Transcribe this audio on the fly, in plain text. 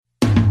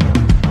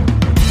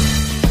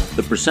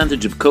The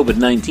percentage of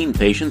COVID-19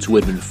 patients who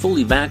had been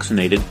fully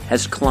vaccinated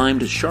has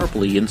climbed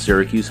sharply in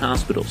Syracuse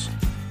hospitals.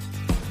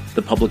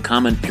 The public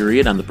comment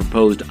period on the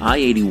proposed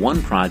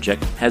I-81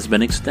 project has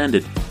been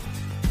extended.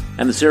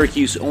 And the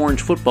Syracuse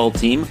Orange football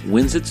team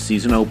wins its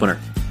season opener.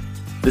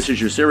 This is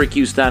your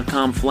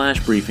Syracuse.com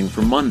flash briefing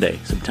for Monday,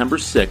 September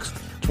 6th,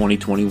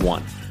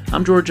 2021.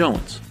 I'm George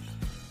Owens.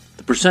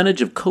 The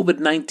percentage of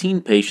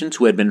COVID-19 patients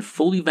who had been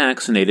fully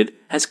vaccinated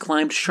has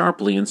climbed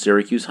sharply in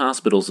Syracuse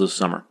hospitals this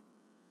summer.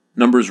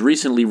 Numbers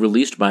recently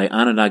released by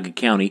Onondaga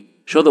County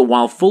show that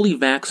while fully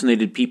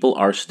vaccinated people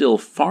are still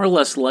far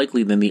less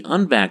likely than the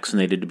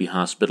unvaccinated to be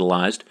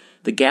hospitalized,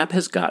 the gap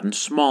has gotten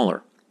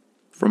smaller.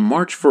 From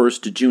March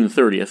 1st to June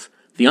 30th,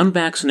 the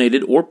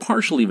unvaccinated or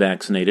partially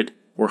vaccinated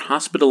were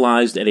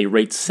hospitalized at a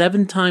rate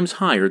 7 times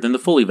higher than the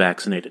fully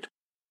vaccinated.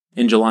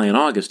 In July and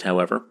August,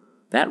 however,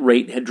 that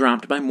rate had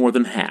dropped by more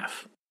than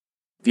half.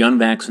 The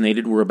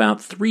unvaccinated were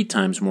about 3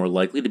 times more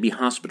likely to be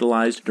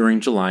hospitalized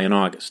during July and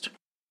August.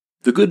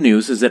 The good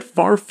news is that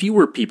far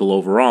fewer people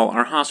overall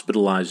are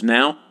hospitalized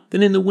now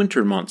than in the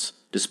winter months,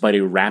 despite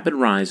a rapid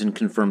rise in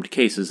confirmed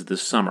cases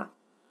this summer.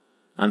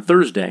 On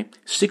Thursday,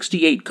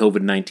 68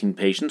 COVID-19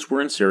 patients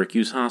were in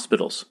Syracuse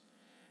hospitals.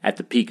 At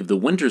the peak of the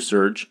winter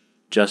surge,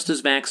 just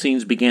as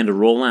vaccines began to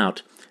roll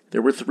out,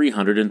 there were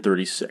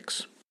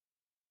 336.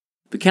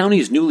 The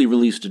county's newly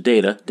released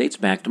data dates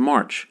back to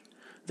March.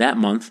 That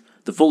month,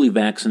 the fully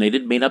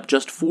vaccinated made up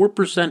just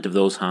 4% of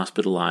those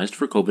hospitalized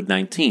for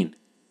COVID-19.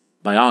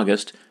 By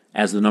August,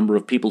 as the number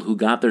of people who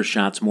got their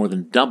shots more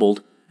than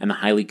doubled and the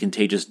highly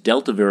contagious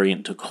Delta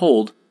variant took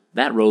hold,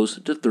 that rose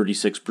to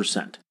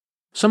 36%.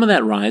 Some of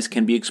that rise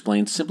can be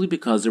explained simply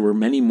because there were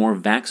many more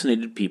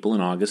vaccinated people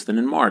in August than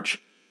in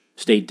March.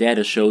 State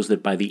data shows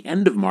that by the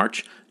end of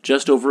March,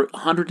 just over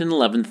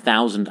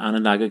 111,000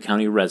 Onondaga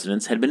County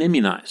residents had been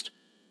immunized.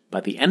 By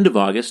the end of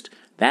August,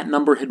 that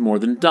number had more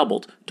than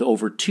doubled to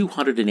over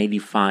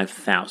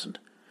 285,000.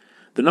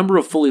 The number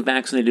of fully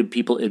vaccinated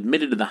people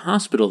admitted to the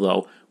hospital,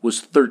 though, was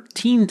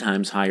 13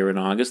 times higher in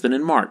August than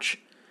in March.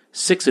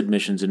 6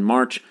 admissions in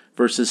March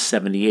versus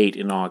 78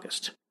 in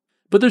August.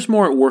 But there's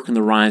more at work in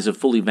the rise of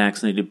fully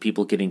vaccinated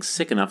people getting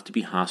sick enough to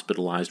be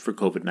hospitalized for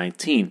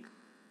COVID-19.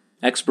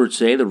 Experts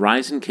say the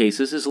rise in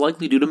cases is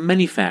likely due to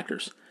many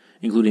factors,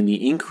 including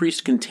the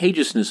increased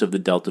contagiousness of the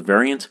Delta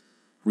variant,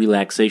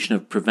 relaxation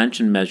of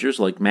prevention measures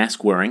like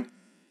mask wearing,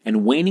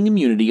 and waning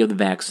immunity of the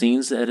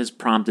vaccines that has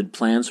prompted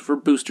plans for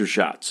booster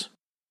shots.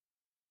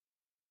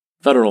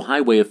 Federal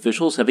highway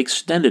officials have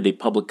extended a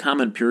public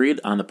comment period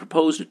on the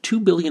proposed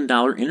 $2 billion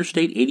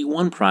Interstate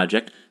 81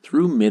 project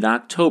through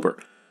mid-October,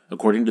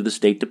 according to the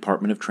State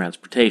Department of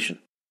Transportation.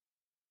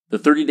 The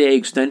 30-day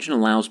extension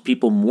allows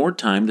people more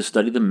time to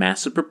study the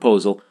massive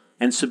proposal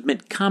and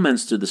submit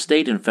comments to the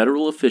state and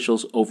federal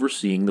officials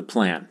overseeing the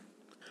plan.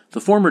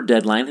 The former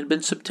deadline had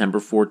been September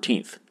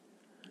 14th.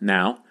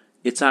 Now,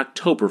 it's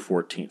October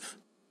 14th.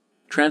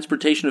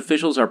 Transportation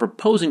officials are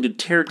proposing to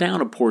tear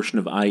down a portion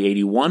of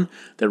I-81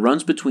 that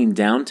runs between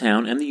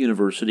downtown and the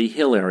University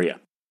Hill area.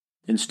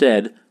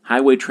 Instead,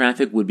 highway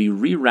traffic would be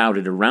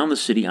rerouted around the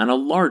city on a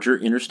larger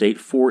Interstate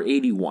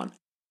 481.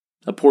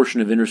 A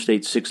portion of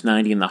Interstate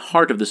 690 in the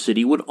heart of the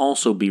city would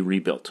also be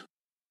rebuilt.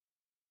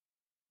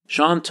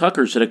 Sean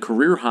Tucker set a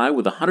career high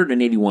with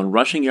 181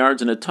 rushing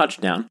yards and a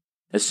touchdown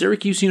as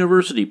Syracuse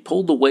University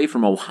pulled away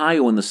from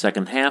Ohio in the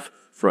second half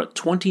for a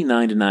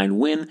 29-9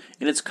 win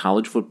in its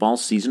college football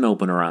season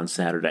opener on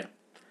Saturday.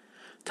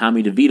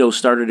 Tommy DeVito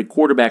started at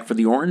quarterback for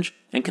the Orange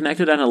and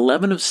connected on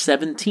 11 of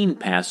 17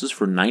 passes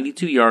for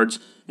 92 yards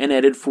and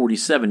added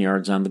 47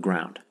 yards on the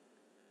ground.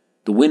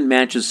 The win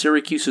matches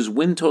Syracuse's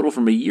win total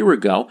from a year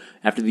ago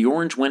after the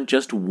Orange went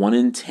just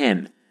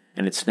 1-10,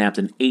 and it snapped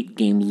an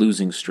 8-game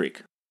losing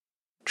streak.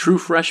 True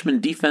freshman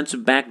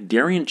defensive back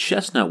Darian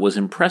Chestnut was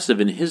impressive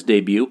in his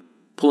debut,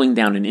 pulling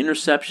down an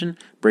interception,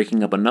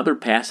 breaking up another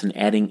pass, and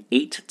adding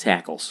 8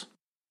 tackles.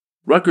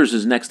 Rutgers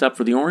is next up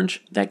for the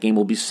Orange. That game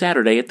will be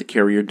Saturday at the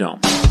Carrier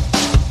Dome.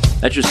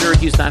 That's your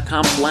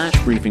Syracuse.com flash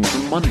briefing for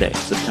Monday,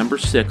 September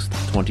 6th,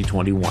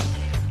 2021.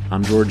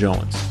 I'm George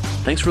Owens.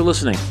 Thanks for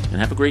listening,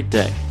 and have a great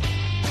day.